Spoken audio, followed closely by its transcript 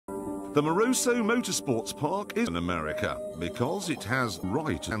The Moroso Motorsports Park is in America because it has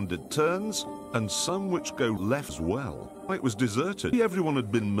right-handed turns and some which go left as well. It was deserted. Everyone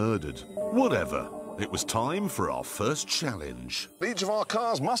had been murdered. Whatever. It was time for our first challenge. Each of our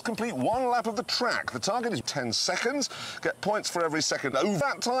cars must complete one lap of the track. The target is 10 seconds. Get points for every second over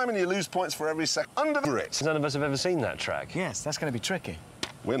that time, and you lose points for every second under it. None of us have ever seen that track. Yes, that's going to be tricky.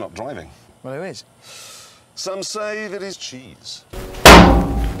 We're not driving. Well, who is? Some say that it's cheese.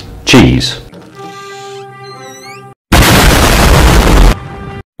 Cheese.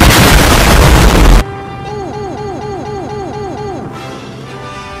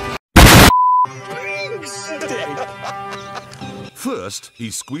 First,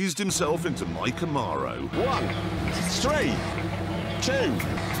 he squeezed himself into my Camaro. 1, 3, 2,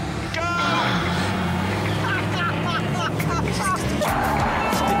 go!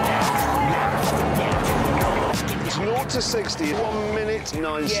 It's 0 to 60, 1 minute,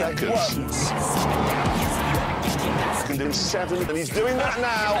 9 seconds. Can do 7, and he's doing that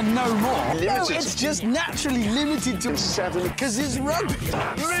now. And no more. Limited. No, it's just naturally limited to 7. because it's rugby.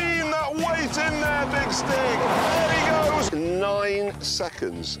 Lean that weight in there, Big Stig. There he goes. 9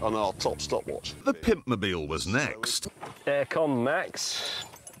 seconds on our top stopwatch. The Pimpmobile was next. Aircon max.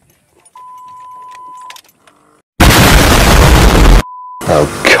 Oh,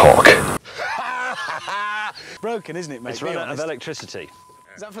 cock. Broken, isn't it, mate? It's run out of electricity.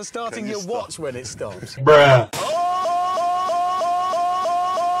 Is that for starting your watch when it stops? Bruh.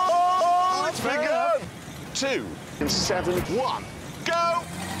 Oh, it's begun. 2, 7, 1, go!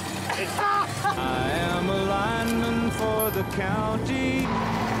 I am a lineman for the county.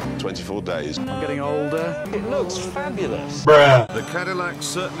 24 days. I'm getting older. It looks fabulous. The Cadillac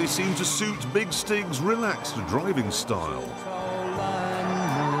certainly seemed to suit Big Stig's relaxed driving style.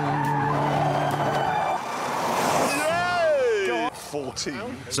 14.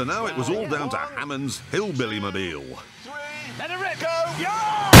 So now it was all down to Hammond's Hillbilly-mobile. 3, Let it rip. go!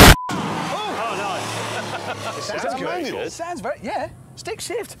 Oh, nice. Is that manual? It sounds very... Yeah. Stick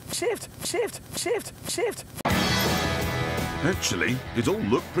shift, shift, shift, shift, shift. Actually, it all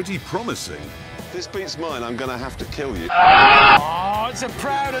looked pretty promising. If this beats mine, I'm going to have to kill you. Oh, it's a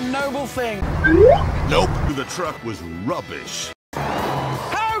proud and noble thing. Nope. The truck was rubbish.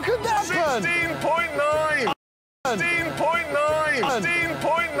 How could that happen? 16.9! 16.9!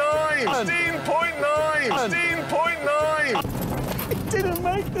 16.9! 16.9! 16.9! It didn't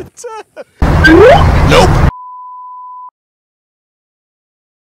make the turn. Nope.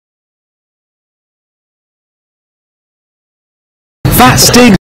 That Stig